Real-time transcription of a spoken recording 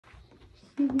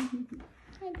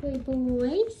Hi, good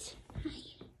boys. Hi.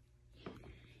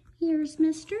 Here's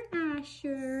Mr.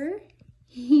 Asher.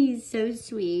 He's so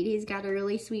sweet. He's got a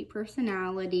really sweet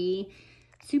personality.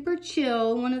 Super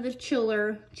chill, one of the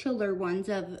chiller ones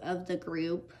of the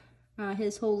group.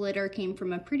 His whole litter came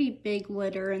from a pretty big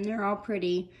litter, and they're all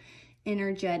pretty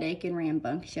energetic and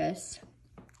rambunctious.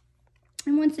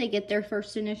 And once they get their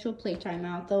first initial playtime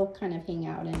out, they'll kind of hang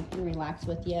out and relax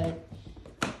with you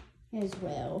as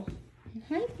well.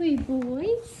 Hi, pretty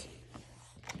boys.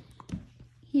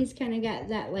 He's kind of got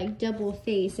that like double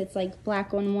face. It's like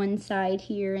black on one side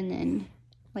here and then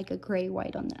like a gray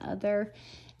white on the other.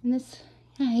 And this,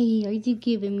 hi, are you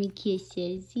giving me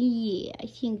kisses? Yeah, I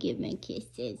can give my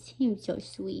kisses. He's so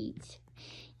sweet.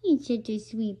 He's such a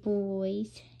sweet boy.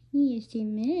 Yes,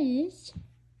 he is.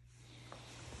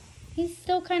 He's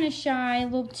still kind of shy, a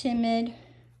little timid,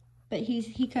 but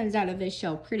he comes out of his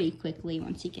shell pretty quickly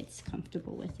once he gets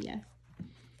comfortable with you.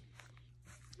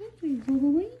 Hi,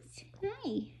 boys.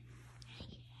 Hi.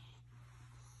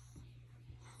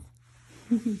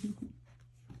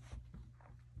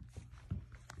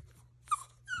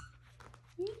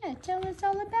 Yeah, tell us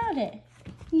all about it.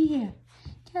 Yeah,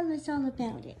 tell us all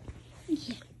about it.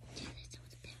 Yeah, tell us all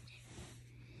about it.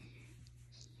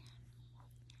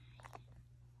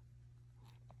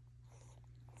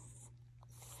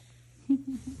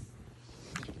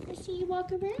 Let's see you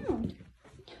walk around.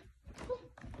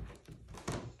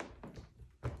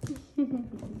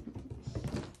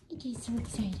 He's so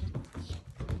excited. He's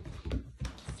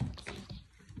so excited.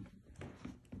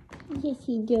 Yes,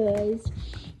 he does.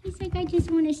 He's like, I just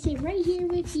want to sit right here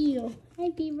with you.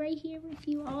 I'd be right here with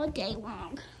you all day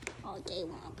long. All day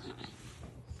long, huh?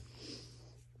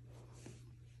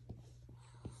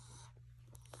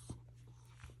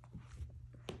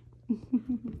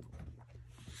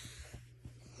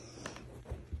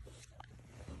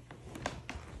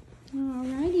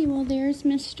 Alrighty, well there's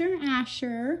Mr.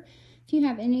 Asher. If you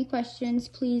have any questions,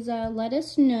 please let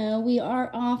us know. We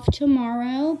are off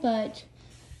tomorrow, but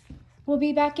we'll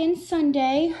be back in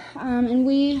Sunday.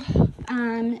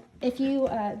 If you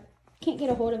can't get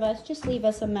a hold of us, just leave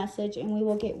us a message and we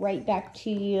will get right back to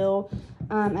you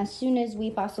as soon as we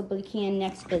possibly can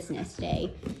next business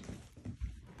day.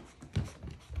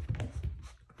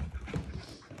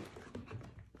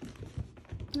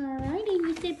 Alrighty,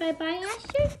 you say bye-bye,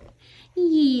 Asher?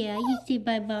 Yeah, you say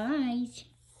bye-bye.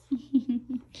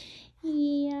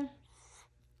 Yeah.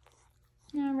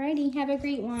 Alrighty, have a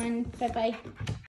great one. Bye-bye.